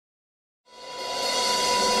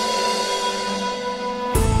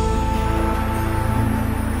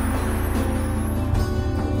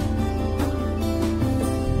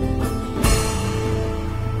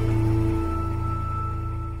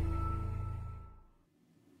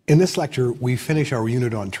In this lecture, we finish our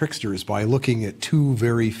unit on tricksters by looking at two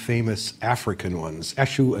very famous African ones,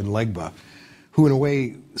 Eshu and Legba, who in a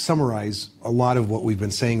way summarize a lot of what we've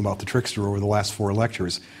been saying about the trickster over the last 4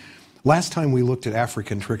 lectures. Last time we looked at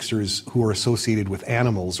African tricksters who are associated with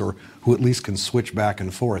animals, or who at least can switch back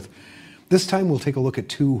and forth. This time we'll take a look at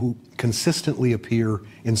two who consistently appear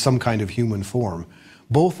in some kind of human form.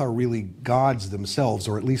 Both are really gods themselves,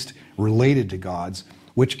 or at least related to gods,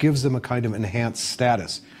 which gives them a kind of enhanced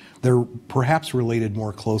status. They're perhaps related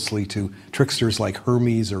more closely to tricksters like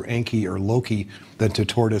Hermes or Enki or Loki than to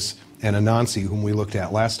Tortoise and Anansi, whom we looked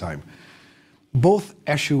at last time. Both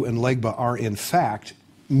Eshu and Legba are in fact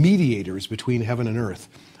mediators between heaven and earth,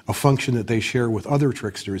 a function that they share with other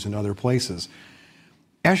tricksters in other places.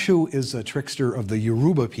 Eshu is a trickster of the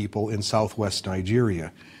Yoruba people in southwest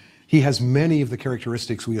Nigeria. He has many of the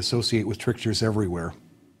characteristics we associate with tricksters everywhere.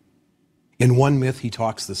 In one myth, he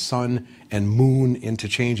talks the sun and moon into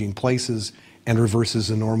changing places and reverses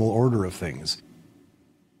the normal order of things.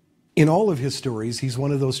 In all of his stories, he's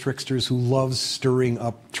one of those tricksters who loves stirring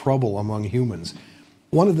up trouble among humans.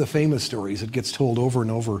 One of the famous stories that gets told over and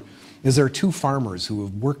over is there are 2 farmers who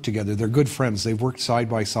have worked together. They're good friends. They've worked side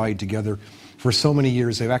by side together for so many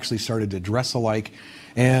years. They've actually started to dress alike,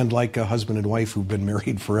 and like a husband and wife who've been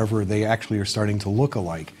married forever, they actually are starting to look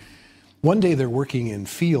alike. One day they're working in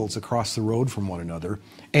fields across the road from one another,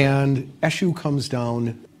 and Eshu comes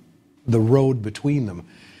down the road between them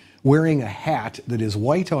wearing a hat that is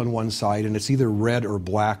white on one side and it's either red or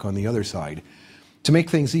black on the other side. To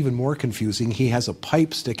make things even more confusing, he has a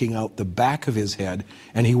pipe sticking out the back of his head,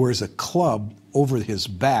 and he wears a club over his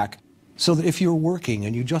back, so that if you're working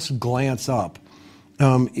and you just glance up,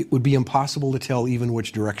 it would be impossible to tell even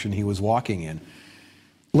which direction he was walking in.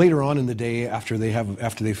 Later on in the day, after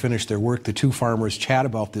they finish their work, the 2 farmers chat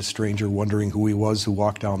about this stranger, wondering who he was who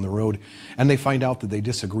walked down the road, and they find out that they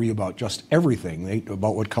disagree about just everything,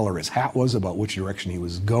 about what color his hat was, about which direction he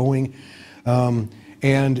was going,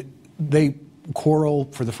 and they quarrel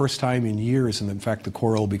for the first time in years, and in fact the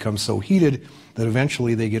quarrel becomes so heated that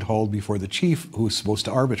eventually they get hauled before the chief, who's supposed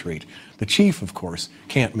to arbitrate. The chief, of course,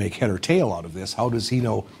 can't make head or tail out of this. How does he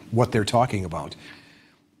know what they're talking about?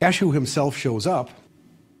 Eshu himself shows up,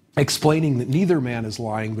 explaining that neither man is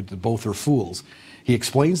lying, but that both are fools. He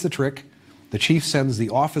explains the trick. The chief sends the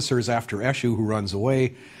officers after Eshu, who runs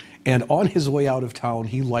away, and on his way out of town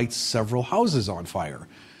he lights several houses on fire.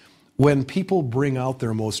 When people bring out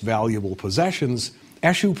their most valuable possessions,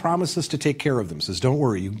 Eshu promises to take care of them. Says, "Don't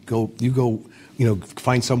worry, you go,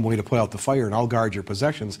 find some way to put out the fire, and I'll guard your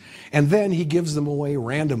possessions." And then he gives them away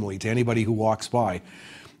randomly to anybody who walks by.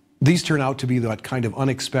 These turn out to be that kind of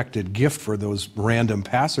unexpected gift for those random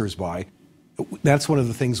passers-by. That's one of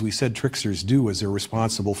the things we said tricksters do, is they're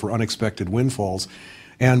responsible for unexpected windfalls,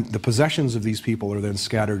 and the possessions of these people are then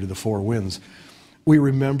scattered to the 4 winds. We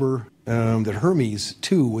remember that Hermes,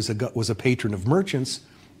 too, was a patron of merchants,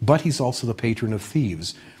 but he's also the patron of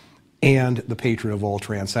thieves and the patron of all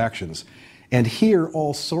transactions. And here,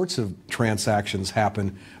 all sorts of transactions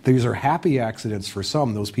happen. These are happy accidents for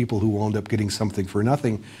some, those people who will end up getting something for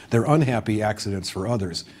nothing. They're unhappy accidents for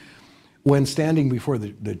others. When standing before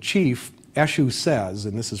the chief, Eshu says,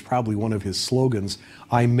 and this is probably one of his slogans,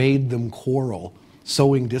 "I made them quarrel.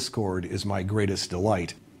 Sowing discord is my greatest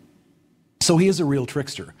delight." So he is a real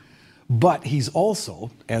trickster. But he's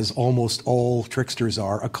also, as almost all tricksters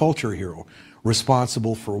are, a culture hero,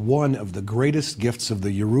 responsible for one of the greatest gifts of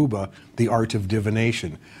the Yoruba, the art of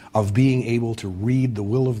divination, of being able to read the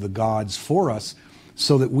will of the gods for us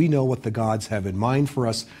so that we know what the gods have in mind for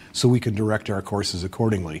us, so we can direct our courses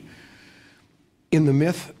accordingly. In the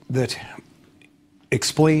myth that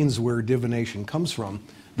explains where divination comes from,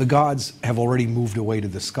 the gods have already moved away to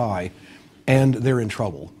the sky, and they're in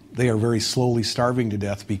trouble. They are very slowly starving to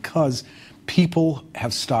death because people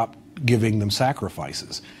have stopped giving them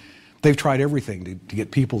sacrifices. They've tried everything to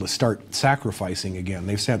get people to start sacrificing again.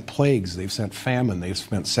 They've sent plagues, they've sent famine, they've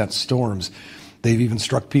sent storms. They've even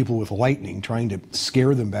struck people with lightning, trying to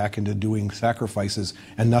scare them back into doing sacrifices,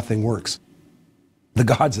 and nothing works. The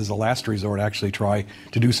gods, as a last resort, actually try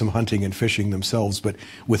to do some hunting and fishing themselves, but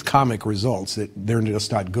with comic results. They're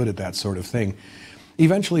just not good at that sort of thing.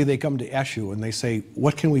 Eventually they come to Eshu and they say,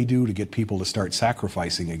 "What can we do to get people to start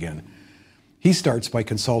sacrificing again?" He starts by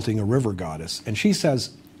consulting a river goddess, and she says,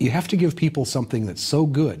 "You have to give people something that's so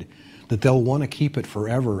good that they'll want to keep it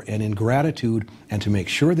forever, and in gratitude, and to make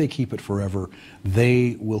sure they keep it forever,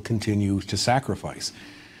 they will continue to sacrifice."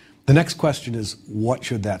 The next question is, what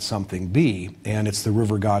should that something be? And it's the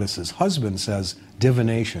river goddess's husband says,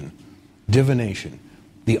 divination. Divination.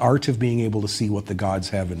 The art of being able to see what the gods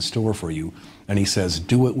have in store for you. And he says,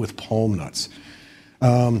 do it with palm nuts.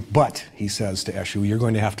 But, he says to Eshu, you're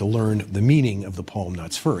going to have to learn the meaning of the palm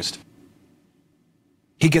nuts first.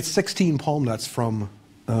 He gets 16 palm nuts from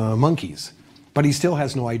monkeys, but he still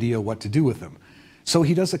has no idea what to do with them. So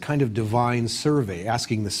he does a kind of divine survey,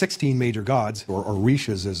 asking the 16 major gods, or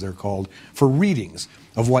orishas as they're called, for readings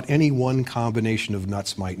of what any one combination of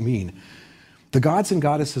nuts might mean. The gods and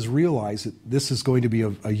goddesses realize that this is going to be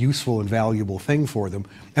a useful and valuable thing for them,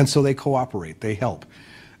 and so they cooperate, they help.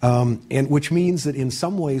 And which means that in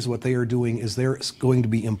some ways what they are doing is they're going to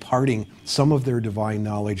be imparting some of their divine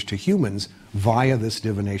knowledge to humans via this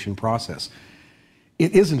divination process.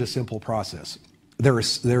 It isn't a simple process.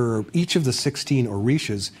 Each of the 16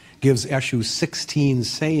 orishas gives Eshu 16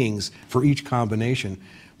 sayings for each combination,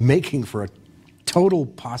 making for a total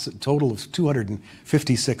of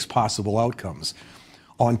 256 possible outcomes.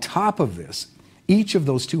 On top of this, each of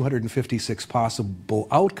those 256 possible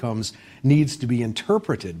outcomes needs to be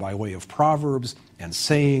interpreted by way of proverbs and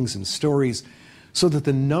sayings and stories so that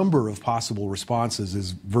the number of possible responses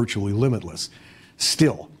is virtually limitless.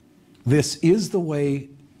 Still, this is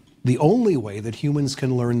the only way that humans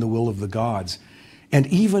can learn the will of the gods. And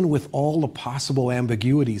even with all the possible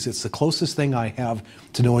ambiguities, it's the closest thing I have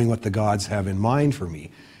to knowing what the gods have in mind for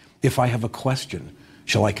me. If I have a question,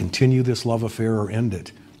 shall I continue this love affair or end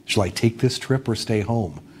it? Shall I take this trip or stay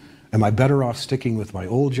home? Am I better off sticking with my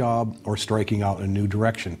old job or striking out in a new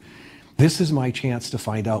direction? This is my chance to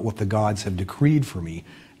find out what the gods have decreed for me,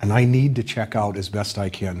 and I need to check out as best I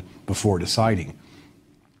can before deciding.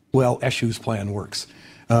 Well, Eshu's plan works.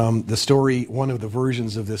 The story, one of the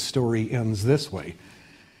versions of this story ends this way.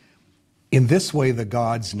 In this way, the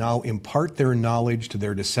gods now impart their knowledge to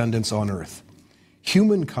their descendants on earth.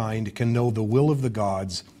 Humankind can know the will of the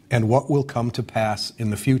gods and what will come to pass in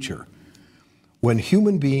the future. When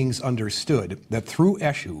human beings understood that through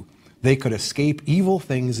Eshu they could escape evil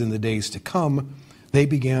things in the days to come, they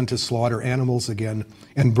began to slaughter animals again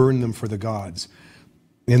and burn them for the gods.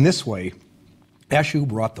 In this way, Eshu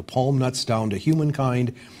brought the palm nuts down to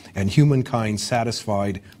humankind, and humankind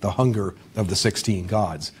satisfied the hunger of the 16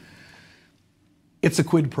 gods. It's a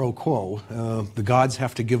quid pro quo. The gods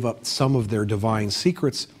have to give up some of their divine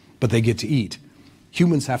secrets, but they get to eat.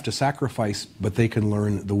 Humans have to sacrifice, but they can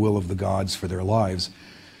learn the will of the gods for their lives.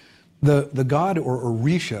 The god or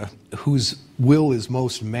Orisha, whose will is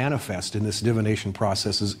most manifest in this divination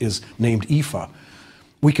process, is named Ifa.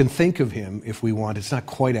 We can think of him, if we want, it's not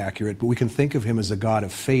quite accurate, but we can think of him as a god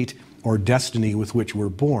of fate or destiny with which we're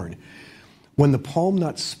born. When the palm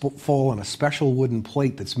nuts fall on a special wooden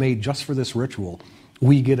plate that's made just for this ritual,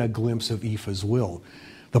 we get a glimpse of Ifa's will.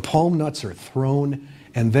 The palm nuts are thrown,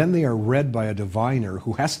 and then they are read by a diviner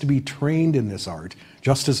who has to be trained in this art,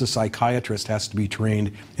 just as a psychiatrist has to be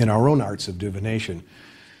trained in our own arts of divination.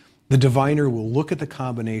 The diviner will look at the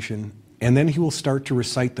combination, and then he will start to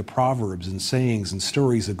recite the proverbs and sayings and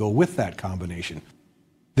stories that go with that combination.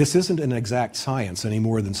 This isn't an exact science any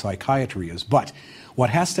more than psychiatry is, but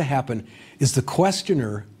what has to happen is the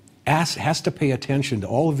questioner has to pay attention to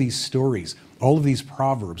all of these stories, all of these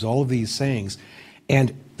proverbs, all of these sayings,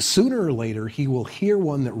 and sooner or later he will hear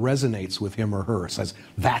one that resonates with him or her, says,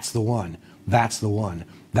 that's the one, that's the one,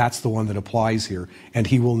 that's the one that applies here, and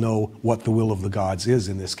he will know what the will of the gods is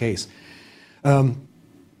in this case.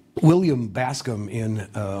 William Bascom, in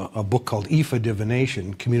a book called Ifa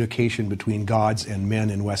Divination, Communication Between Gods and Men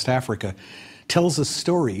in West Africa, tells a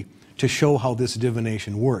story to show how this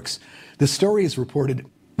divination works. The story is reported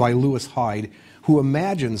by Lewis Hyde, who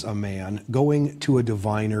imagines a man going to a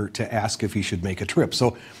diviner to ask if he should make a trip.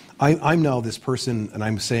 So I'm now this person, and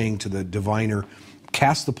I'm saying to the diviner,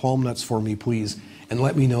 cast the palm nuts for me, please, and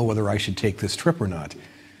let me know whether I should take this trip or not.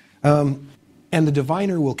 And the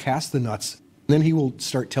diviner will cast the nuts, and then he will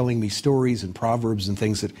start telling me stories and proverbs and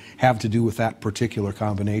things that have to do with that particular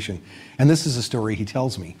combination. And this is a story he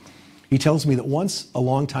tells me. He tells me that once, a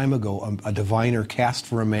long time ago, a diviner cast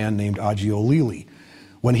for a man named Agiolili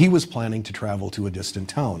when he was planning to travel to a distant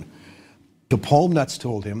town. The palm nuts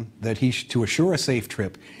told him that to assure a safe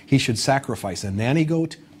trip, he should sacrifice a nanny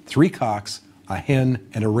goat, 3 cocks, a hen,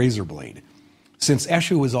 and a razor blade. Since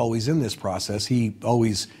Eshu is always in this process, he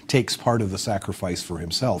always takes part of the sacrifice for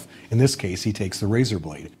himself. In this case, he takes the razor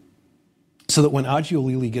blade. So that when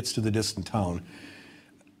Agiolili gets to the distant town,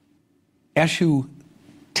 Eshu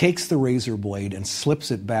takes the razor blade and slips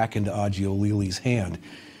it back into Agiolili's hand.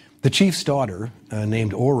 The chief's daughter,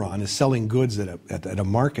 named Oron, is selling goods at a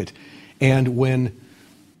market, and when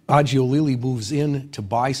Agiolili moves in to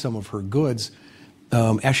buy some of her goods,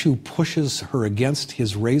 Eshu pushes her against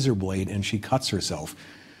his razor blade and she cuts herself.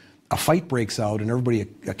 A fight breaks out and everybody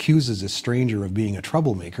accuses this stranger of being a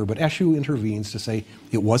troublemaker, but Eshu intervenes to say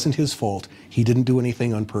it wasn't his fault, he didn't do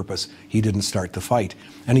anything on purpose, he didn't start the fight.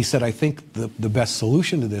 And he said, I think the best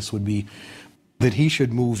solution to this would be that he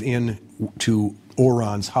should move in to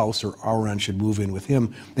Oran's house, or Oran should move in with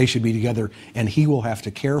him. They should be together, and he will have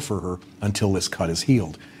to care for her until this cut is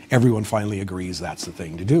healed. Everyone finally agrees that's the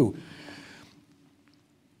thing to do.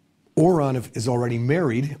 Oran is already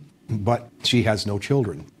married, but she has no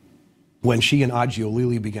children. When she and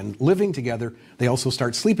Agiolili begin living together, they also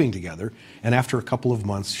start sleeping together, and after a couple of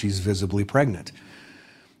months, she's visibly pregnant.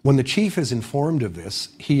 When the chief is informed of this,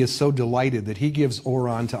 he is so delighted that he gives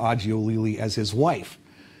Oran to Agiolili as his wife.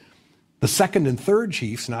 The second and third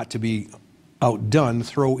chiefs, not to be outdone,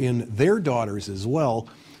 throw in their daughters as well,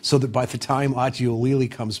 so that by the time Agiolili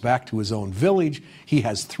comes back to his own village, he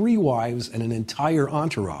has 3 wives and an entire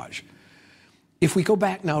entourage. If we go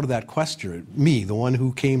back now to that question, me, the one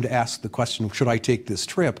who came to ask the question, should I take this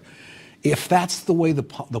trip? If that's the way the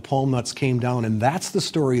palm nuts came down and that's the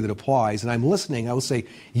story that applies, and I'm listening, I will say,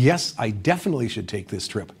 yes, I definitely should take this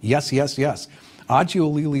trip. Yes, yes, yes.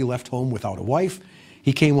 Agiolili left home without a wife.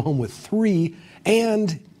 He came home with 3,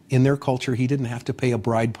 and in their culture, he didn't have to pay a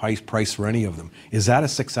bride price for any of them. Is that a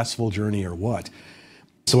successful journey or what?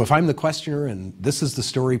 So if I'm the questioner and this is the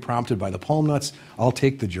story prompted by the palm nuts, I'll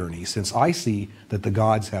take the journey, since I see that the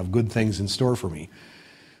gods have good things in store for me.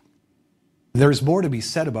 There's more to be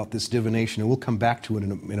said about this divination, and we'll come back to it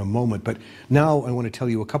in a moment. But now I want to tell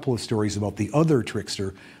you a couple of stories about the other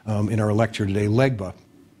trickster in our lecture today, Legba.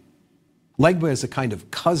 Legba is a kind of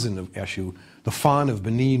cousin of Eshu. The Fon of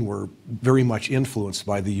Benin were very much influenced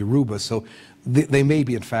by the Yoruba, so they may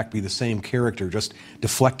be, in fact, be the same character, just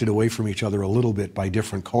deflected away from each other a little bit by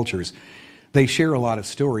different cultures. They share a lot of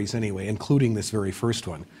stories anyway, including this very first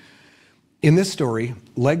one. In this story,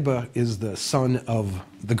 Legba is the son of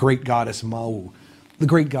the great goddess Mau. The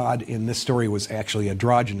great god in this story was actually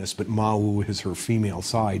androgynous, but Mau is her female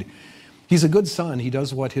side. He's a good son. He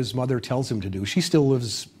does what his mother tells him to do. She still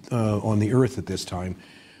lives on the earth at this time.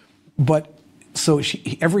 But so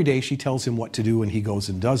every day she tells him what to do, and he goes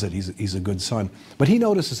and does it. He's a good son. But he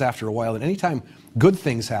notices after a while that anytime good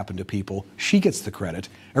things happen to people, she gets the credit.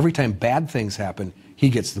 Every time bad things happen, he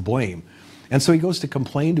gets the blame. And so he goes to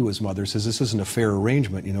complain to his mother, says, this isn't a fair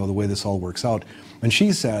arrangement, you know, the way this all works out. And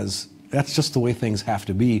she says, that's just the way things have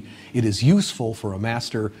to be. It is useful for a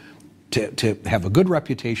master to have a good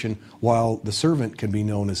reputation, while the servant can be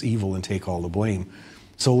known as evil and take all the blame.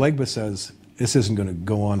 So Legba says, this isn't going to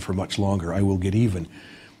go on for much longer. I will get even.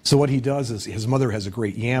 So what he does is, his mother has a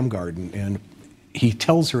great yam garden, and he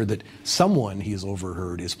tells her that someone he has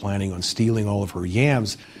overheard is planning on stealing all of her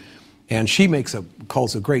yams. And she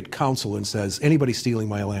calls a great council and says, anybody stealing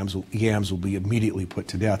my yams will be immediately put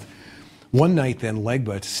to death. One night then,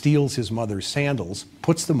 Legba steals his mother's sandals,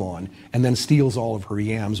 puts them on, and then steals all of her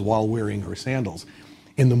yams while wearing her sandals.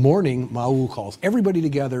 In the morning, Mau calls everybody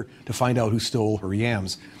together to find out who stole her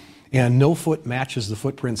yams. And no foot matches the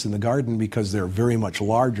footprints in the garden because they're very much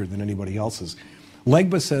larger than anybody else's.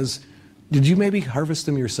 Legba says, did you maybe harvest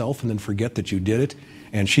them yourself and then forget that you did it?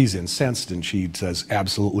 And she's incensed, and she says,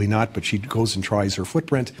 absolutely not, but she goes and tries her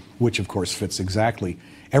footprint, which of course fits exactly.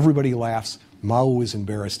 Everybody laughs, Mau is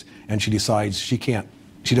embarrassed, and she decides she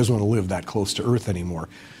doesn't want to live that close to Earth anymore.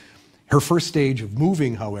 Her first stage of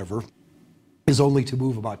moving, however, is only to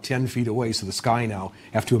move about 10 feet away, so the sky now,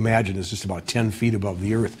 I have to imagine, is just about 10 feet above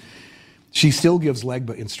the Earth. She still gives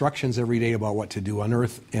Legba instructions every day about what to do on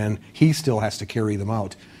Earth, and he still has to carry them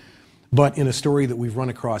out. But in a story that we've run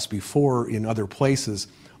across before in other places,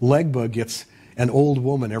 Legba gets an old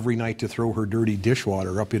woman every night to throw her dirty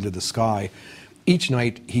dishwater up into the sky. Each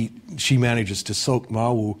night she manages to soak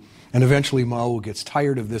Mau, and eventually Mau gets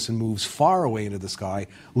tired of this and moves far away into the sky,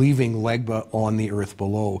 leaving Legba on the earth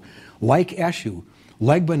below. Like Eshu,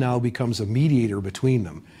 Legba now becomes a mediator between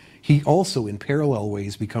them. He also, in parallel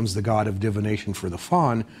ways, becomes the god of divination for the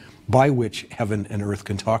Fon, by which heaven and earth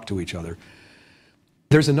can talk to each other.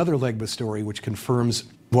 There's another Legba story which confirms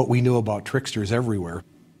what we know about tricksters everywhere.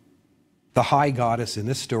 The high goddess in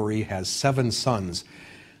this story has 7 sons.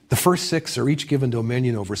 The first 6 are each given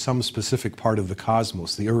dominion over some specific part of the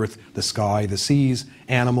cosmos: the earth, the sky, the seas,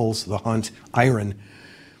 animals, the hunt, iron.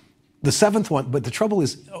 The 7th one, but the trouble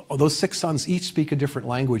is, those 6 sons each speak a different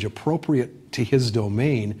language appropriate to his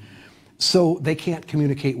domain, so they can't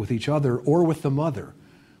communicate with each other or with the mother.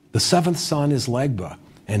 The 7th son is Legba,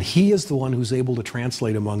 and he is the one who's able to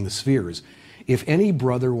translate among the spheres. If any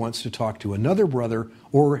brother wants to talk to another brother,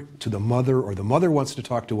 or to the mother wants to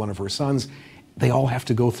talk to one of her sons, they all have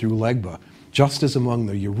to go through Legba. Just as among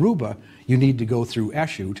the Yoruba, you need to go through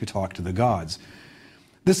Eshu to talk to the gods.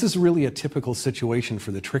 This is really a typical situation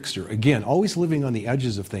for the trickster. Again, always living on the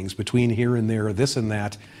edges of things, between here and there, this and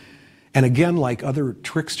that. And again, like other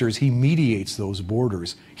tricksters, he mediates those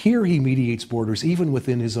borders. Here he mediates borders even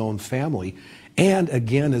within his own family. And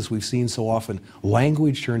again, as we've seen so often,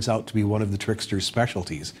 language turns out to be one of the trickster's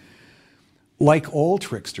specialties. Like all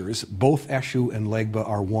tricksters, both Eshu and Legba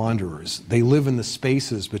are wanderers. They live in the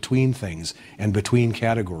spaces between things and between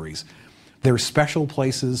categories. Their special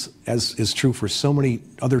places, as is true for so many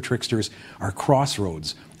other tricksters, are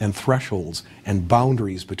crossroads and thresholds and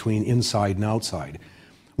boundaries between inside and outside.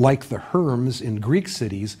 Like the herms in Greek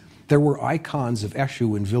cities, there were icons of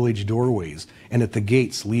Eshu in village doorways and at the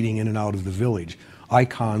gates leading in and out of the village,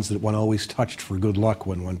 icons that one always touched for good luck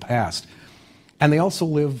when one passed. And they also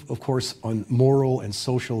live, of course, on moral and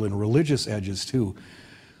social and religious edges too.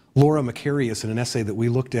 Laura Macarius, in an essay that we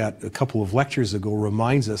looked at a couple of lectures ago,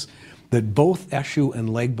 reminds us that both Eshu and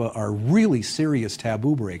Legba are really serious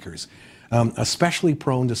taboo breakers, especially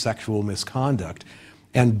prone to sexual misconduct.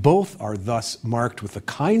 And both are thus marked with the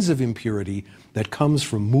kinds of impurity that comes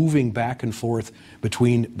from moving back and forth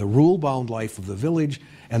between the rule-bound life of the village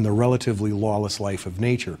and the relatively lawless life of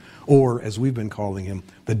nature, or, as we've been calling him,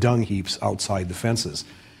 the dung heaps outside the fences.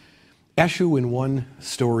 Eshu, in one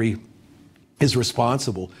story, is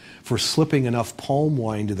responsible for slipping enough palm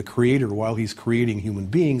wine to the creator while he's creating human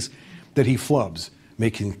beings that he flubs,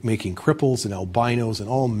 making cripples and albinos and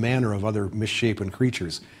all manner of other misshapen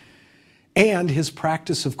creatures. And his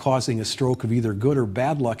practice of causing a stroke of either good or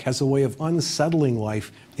bad luck has a way of unsettling life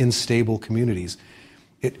in stable communities.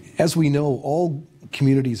 As we know, all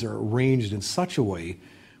communities are arranged in such a way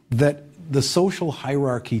that the social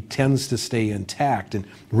hierarchy tends to stay intact, and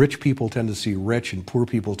rich people tend to stay rich and poor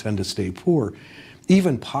people tend to stay poor.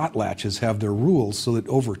 Even potlatches have their rules so that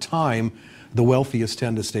over time the wealthiest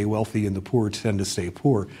tend to stay wealthy and the poor tend to stay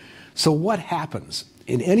poor. So what happens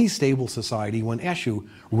in any stable society when Eshu,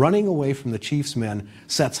 running away from the chief's men,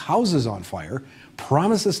 sets houses on fire,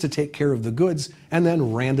 promises to take care of the goods, and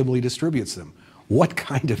then randomly distributes them? What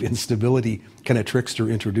kind of instability can a trickster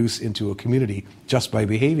introduce into a community just by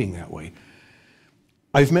behaving that way?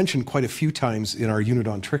 I've mentioned quite a few times in our unit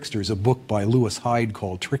on tricksters a book by Lewis Hyde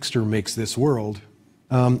called Trickster Makes This World.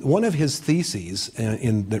 One of his theses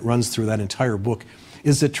that runs through that entire book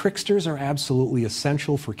is that tricksters are absolutely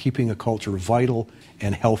essential for keeping a culture vital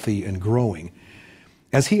and healthy and growing.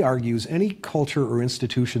 As he argues, any culture or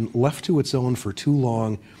institution left to its own for too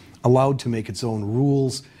long, allowed to make its own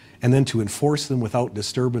rules, and then to enforce them without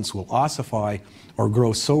disturbance will ossify or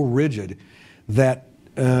grow so rigid that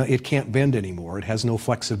it can't bend anymore. It has no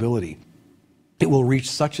flexibility. It will reach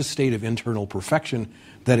such a state of internal perfection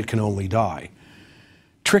that it can only die.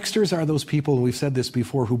 Tricksters are those people, and we've said this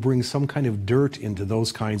before, who bring some kind of dirt into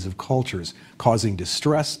those kinds of cultures, causing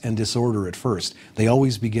distress and disorder at first. They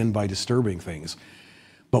always begin by disturbing things.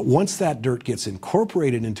 But once that dirt gets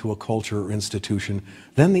incorporated into a culture or institution,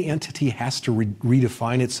 then the entity has to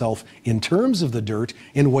redefine itself in terms of the dirt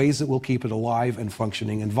in ways that will keep it alive and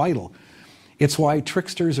functioning and vital. It's why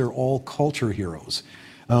tricksters are all culture heroes.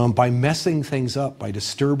 By messing things up, by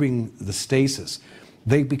disturbing the stasis,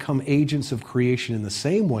 they become agents of creation in the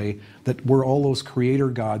same way that were all those creator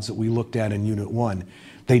gods that we looked at in Unit 1.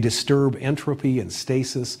 They disturb entropy and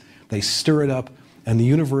stasis, they stir it up, and the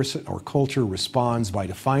universe or culture responds by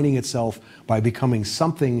defining itself, by becoming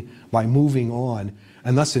something, by moving on.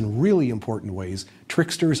 And thus, in really important ways,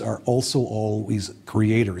 tricksters are also always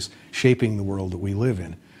creators, shaping the world that we live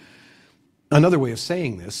in. Another way of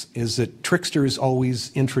saying this is that tricksters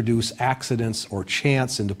always introduce accidents or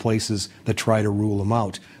chance into places that try to rule them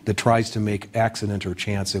out, that tries to make accident or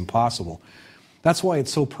chance impossible. That's why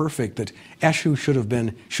it's so perfect that Eshu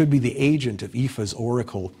should be the agent of Ifa's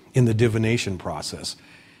oracle in the divination process.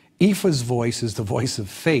 Ifa's voice is the voice of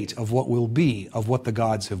fate, of what will be, of what the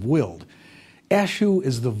gods have willed. Eshu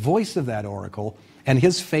is the voice of that oracle, and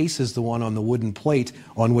his face is the one on the wooden plate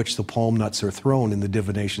on which the palm nuts are thrown in the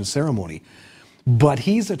divination ceremony. But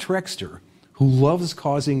he's a trickster who loves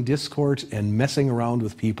causing discord and messing around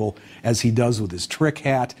with people, as he does with his trick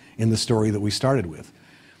hat in the story that we started with.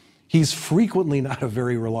 He's frequently not a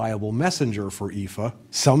very reliable messenger for Ifa.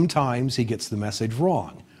 Sometimes he gets the message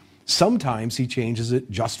wrong. Sometimes he changes it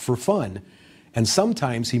just for fun. And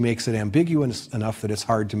sometimes he makes it ambiguous enough that it's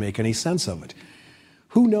hard to make any sense of it.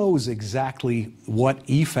 Who knows exactly what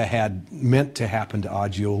Ifa had meant to happen to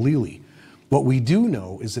Agiolili? What we do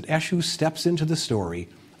know is that Eshu steps into the story,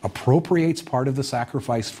 appropriates part of the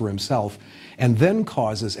sacrifice for himself, and then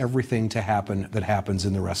causes everything to happen that happens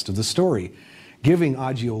in the rest of the story, giving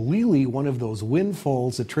Agiolili one of those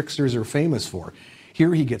windfalls that tricksters are famous for.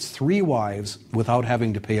 Here he gets 3 wives without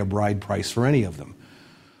having to pay a bride price for any of them.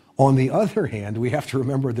 On the other hand, we have to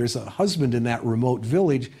remember there's a husband in that remote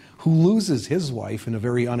village who loses his wife in a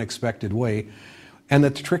very unexpected way, and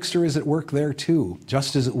that the trickster is at work there too,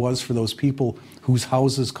 just as it was for those people whose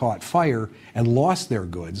houses caught fire and lost their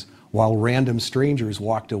goods, while random strangers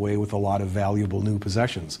walked away with a lot of valuable new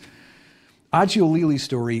possessions. Agiolili's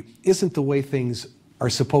story isn't the way things are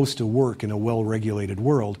supposed to work in a well-regulated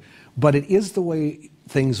world, but it is the way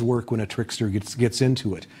things work when a trickster gets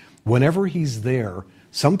into it. Whenever he's there,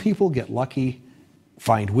 some people get lucky,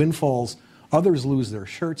 find windfalls, others lose their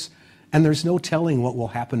shirts, and there's no telling what will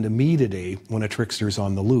happen to me today when a trickster's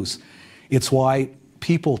on the loose. It's why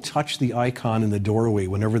people touch the icon in the doorway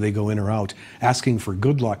whenever they go in or out, asking for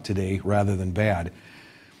good luck today rather than bad.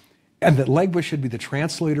 And that Legba should be the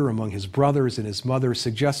translator among his brothers and his mother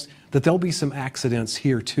suggests that there'll be some accidents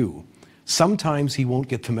here too. Sometimes he won't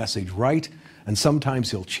get the message right, and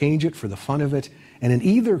sometimes he'll change it for the fun of it. And in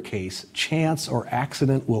either case, chance or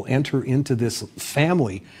accident will enter into this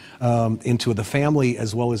family, into the family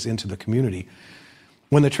as well as into the community.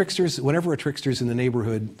 Whenever a trickster's in the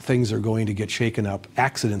neighborhood, things are going to get shaken up.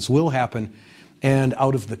 Accidents will happen, and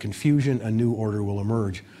out of the confusion, a new order will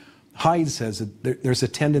emerge. Hyde says that there's a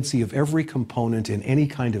tendency of every component in any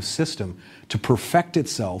kind of system to perfect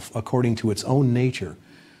itself according to its own nature.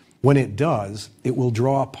 When it does, it will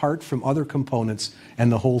draw apart from other components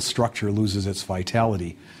and the whole structure loses its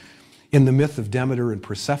vitality. In the myth of Demeter and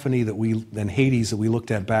Persephone and Hades that we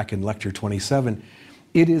looked at back in lecture 27,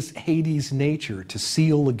 it is Hades' nature to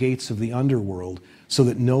seal the gates of the underworld so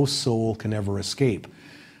that no soul can ever escape.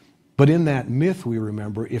 But in that myth, we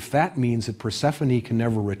remember, if that means that Persephone can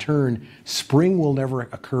never return, spring will never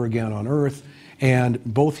occur again on earth, and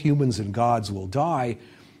both humans and gods will die,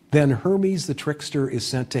 then Hermes the trickster is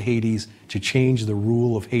sent to Hades to change the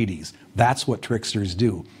rule of Hades. That's what tricksters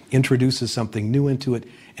do. Introduces something new into it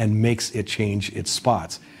and makes it change its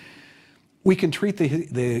spots. We can treat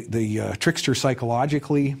the trickster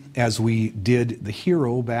psychologically as we did the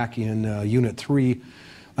hero back in Unit 3,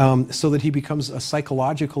 so that he becomes a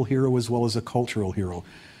psychological hero as well as a cultural hero.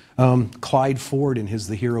 Clyde Ford, in his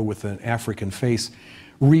The Hero with an African Face,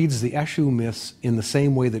 reads the Eshu myths in the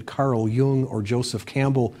same way that Carl Jung or Joseph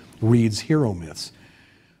Campbell reads hero myths.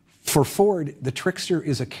 For Ford, the trickster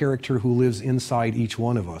is a character who lives inside each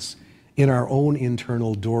one of us, in our own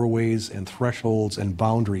internal doorways and thresholds and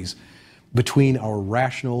boundaries between our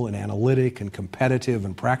rational and analytic and competitive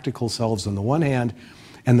and practical selves on the one hand,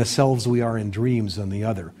 and the selves we are in dreams on the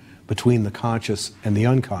other, between the conscious and the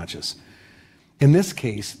unconscious. In this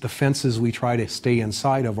case, the fences we try to stay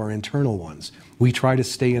inside of are internal ones. We try to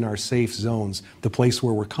stay in our safe zones, the place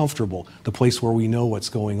where we're comfortable, the place where we know what's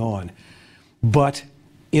going on. But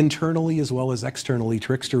internally as well as externally,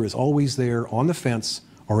 trickster is always there on the fence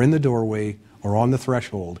or in the doorway or on the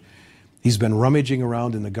threshold. He's been rummaging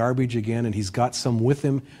around in the garbage again, and he's got some with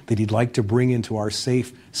him that he'd like to bring into our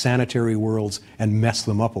safe, sanitary worlds and mess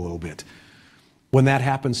them up a little bit. When that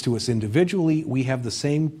happens to us individually, we have the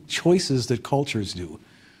same choices that cultures do.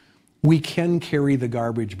 We can carry the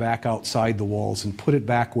garbage back outside the walls and put it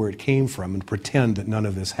back where it came from and pretend that none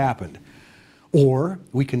of this happened. Or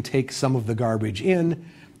we can take some of the garbage in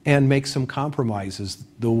and make some compromises,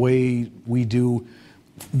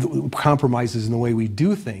 compromises in the way we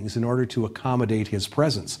do things in order to accommodate his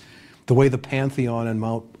presence. The way the Pantheon on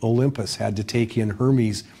Mount Olympus had to take in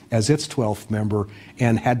Hermes as its 12th member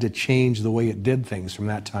and had to change the way it did things from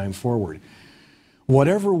that time forward.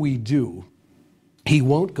 Whatever we do, he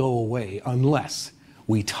won't go away unless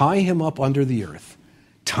we tie him up under the earth,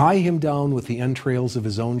 tie him down with the entrails of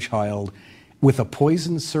his own child, with a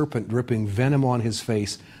poisoned serpent dripping venom on his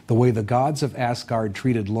face, the way the gods of Asgard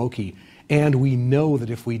treated Loki. And we know that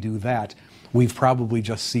if we do that, we've probably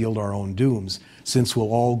just sealed our own dooms, since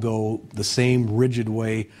we'll all go the same rigid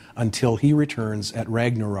way until he returns at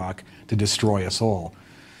Ragnarok to destroy us all.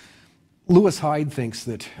 Lewis Hyde thinks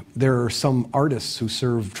that there are some artists who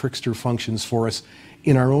serve trickster functions for us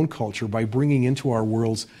in our own culture by bringing into our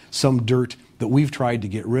worlds some dirt that we've tried to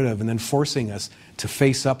get rid of and then forcing us to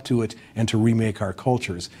face up to it and to remake our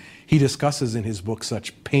cultures. He discusses in his book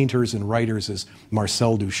such painters and writers as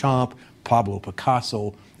Marcel Duchamp, Pablo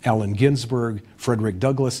Picasso, Allen Ginsberg, Frederick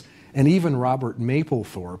Douglass, and even Robert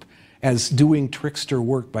Mapplethorpe as doing trickster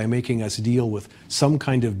work by making us deal with some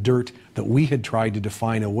kind of dirt that we had tried to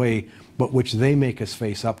define away, but which they make us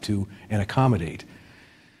face up to and accommodate.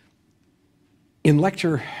 In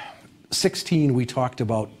lecture 16, we talked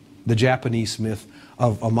about the Japanese myth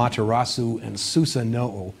of Amaterasu and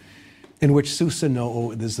Susanoo, in which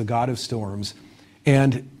Susanoo is the god of storms,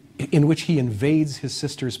 and in which he invades his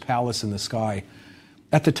sister's palace in the sky.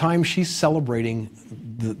 At the time, she's celebrating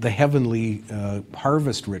the heavenly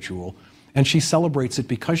harvest ritual, and she celebrates it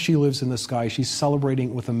because she lives in the sky. She's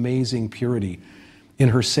celebrating with amazing purity. In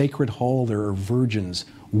her sacred hall, there are virgins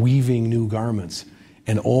weaving new garments,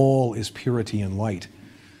 and all is purity and light.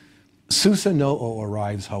 Susanoo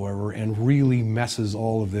arrives, however, and really messes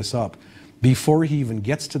all of this up. Before he even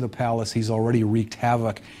gets to the palace, he's already wreaked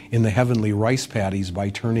havoc in the heavenly rice paddies by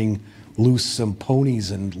turning loose some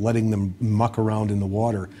ponies and letting them muck around in the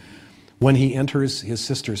water. When he enters his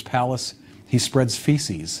sister's palace, he spreads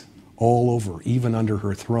feces all over, even under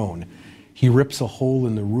her throne. He rips a hole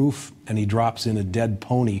in the roof and he drops in a dead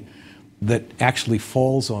pony that actually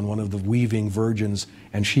falls on one of the weaving virgins,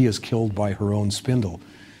 and she is killed by her own spindle.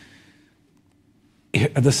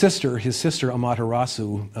 His sister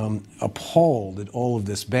Amaterasu, appalled at all of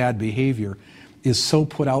this bad behavior, is so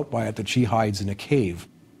put out by it that she hides in a cave.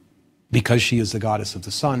 Because she is the goddess of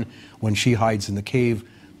the sun, when she hides in the cave,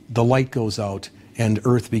 the light goes out and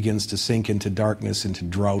earth begins to sink into darkness, into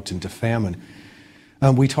drought, into famine.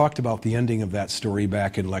 We talked about the ending of that story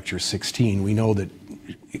back in lecture 16. We know that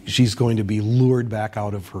she's going to be lured back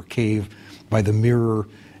out of her cave by the mirror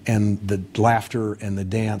and the laughter and the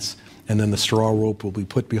dance, and then the straw rope will be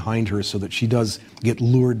put behind her so that she does get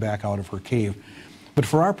lured back out of her cave. But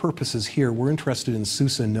for our purposes here, we're interested in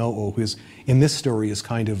Susanoo, who is, in this story, is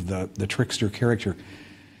kind of the trickster character.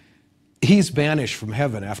 He's banished from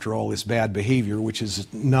heaven after all this bad behavior, which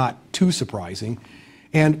is not too surprising.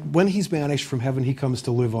 And when he's banished from heaven, he comes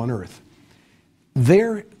to live on earth.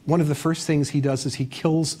 There, one of the first things he does is he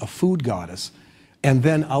kills a food goddess, and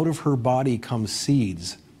then out of her body comes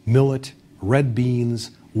seeds, millet, red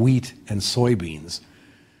beans, wheat, and soybeans.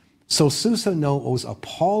 So Susanoo's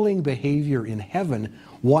appalling behavior in heaven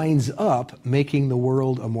winds up making the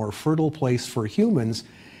world a more fertile place for humans,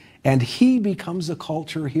 and he becomes a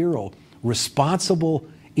culture hero, responsible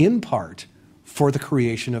in part for the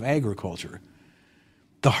creation of agriculture.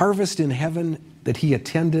 The harvest in heaven that he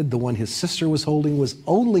attended, the one his sister was holding, was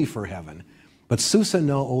only for heaven, but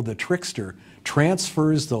Susanoo, the trickster,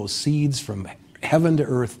 transfers those seeds from heaven to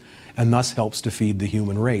earth and thus helps to feed the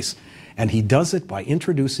human race. And he does it by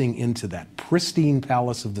introducing into that pristine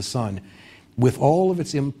palace of the sun, with all of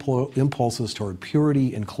its impulses toward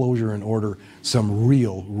purity, enclosure, and order, some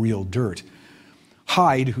real dirt.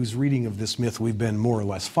 Hyde, whose reading of this myth we've been more or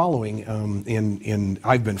less following,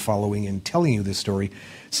 I've been following in telling you this story,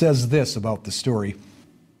 says this about the story: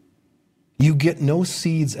 "You get no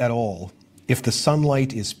seeds at all if the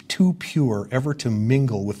sunlight is too pure ever to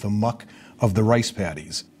mingle with the muck of the rice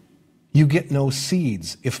paddies. You get no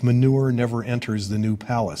seeds if manure never enters the new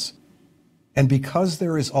palace. And because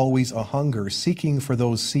there is always a hunger seeking for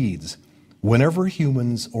those seeds, whenever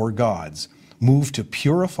humans or gods move to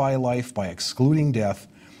purify life by excluding death,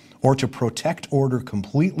 or to protect order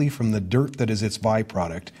completely from the dirt that is its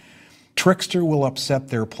byproduct, Trickster will upset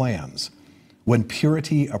their plans. When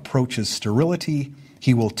purity approaches sterility,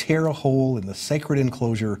 he will tear a hole in the sacred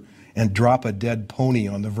enclosure and drop a dead pony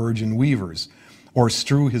on the virgin weavers, or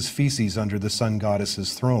strew his feces under the sun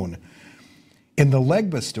goddess's throne. In the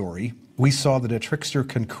Legba story, we saw that a trickster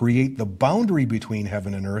can create the boundary between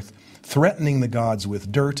heaven and earth, threatening the gods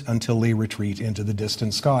with dirt until they retreat into the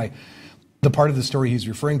distant sky. The part of the story he's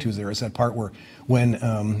referring to there is that part where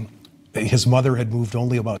when his mother had moved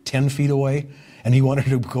only about 10 feet away, and he wanted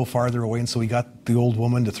to go farther away, and so he got the old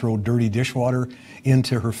woman to throw dirty dishwater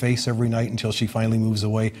into her face every night until she finally moves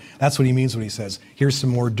away. That's what he means when he says, here's some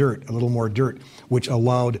more dirt, a little more dirt, which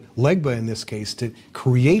allowed Legba in this case to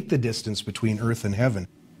create the distance between earth and heaven.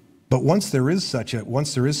 But once there is such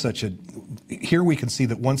a, here we can see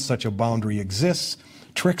that once such a boundary exists,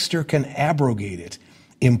 Trickster can abrogate it,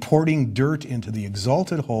 importing dirt into the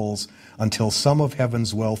exalted halls until some of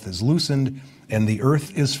heaven's wealth is loosened and the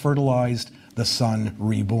earth is fertilized, the sun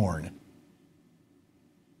reborn.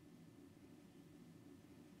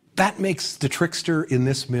 That makes the trickster in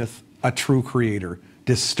this myth a true creator,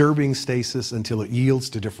 disturbing stasis until it yields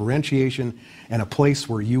to differentiation and a place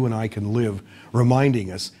where you and I can live,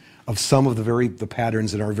 reminding us of some of the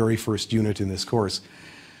patterns in our very first unit in this course.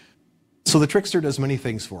 So the trickster does many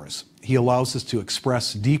things for us. He allows us to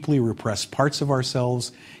express deeply repressed parts of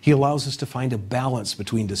ourselves. He allows us to find a balance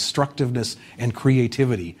between destructiveness and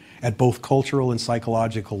creativity at both cultural and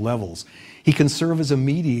psychological levels. He can serve as a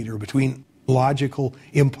mediator between logical,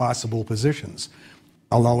 impossible positions,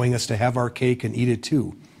 allowing us to have our cake and eat it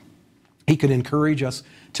too. He can encourage us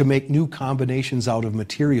to make new combinations out of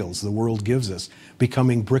materials the world gives us,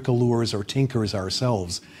 becoming bricoleurs or tinkers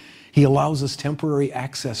ourselves. He allows us temporary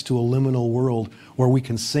access to a liminal world where we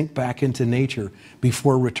can sink back into nature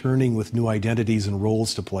before returning with new identities and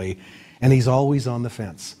roles to play. And he's always on the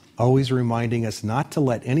fence, always reminding us not to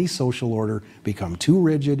let any social order become too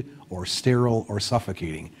rigid or sterile or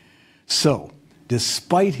suffocating. So,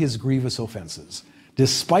 despite his grievous offenses,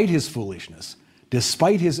 despite his foolishness,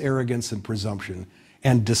 despite his arrogance and presumption,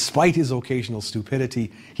 and despite his occasional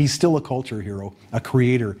stupidity, he's still a culture hero, a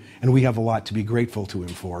creator, and we have a lot to be grateful to him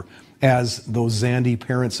for, as those Zandi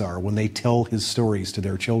parents are when they tell his stories to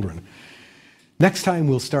their children. Next time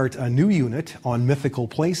we'll start a new unit on mythical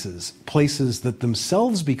places, places that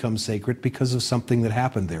themselves become sacred because of something that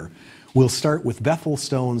happened there. We'll start with Bethel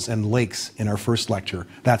stones and lakes in our first lecture.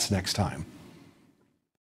 That's next time.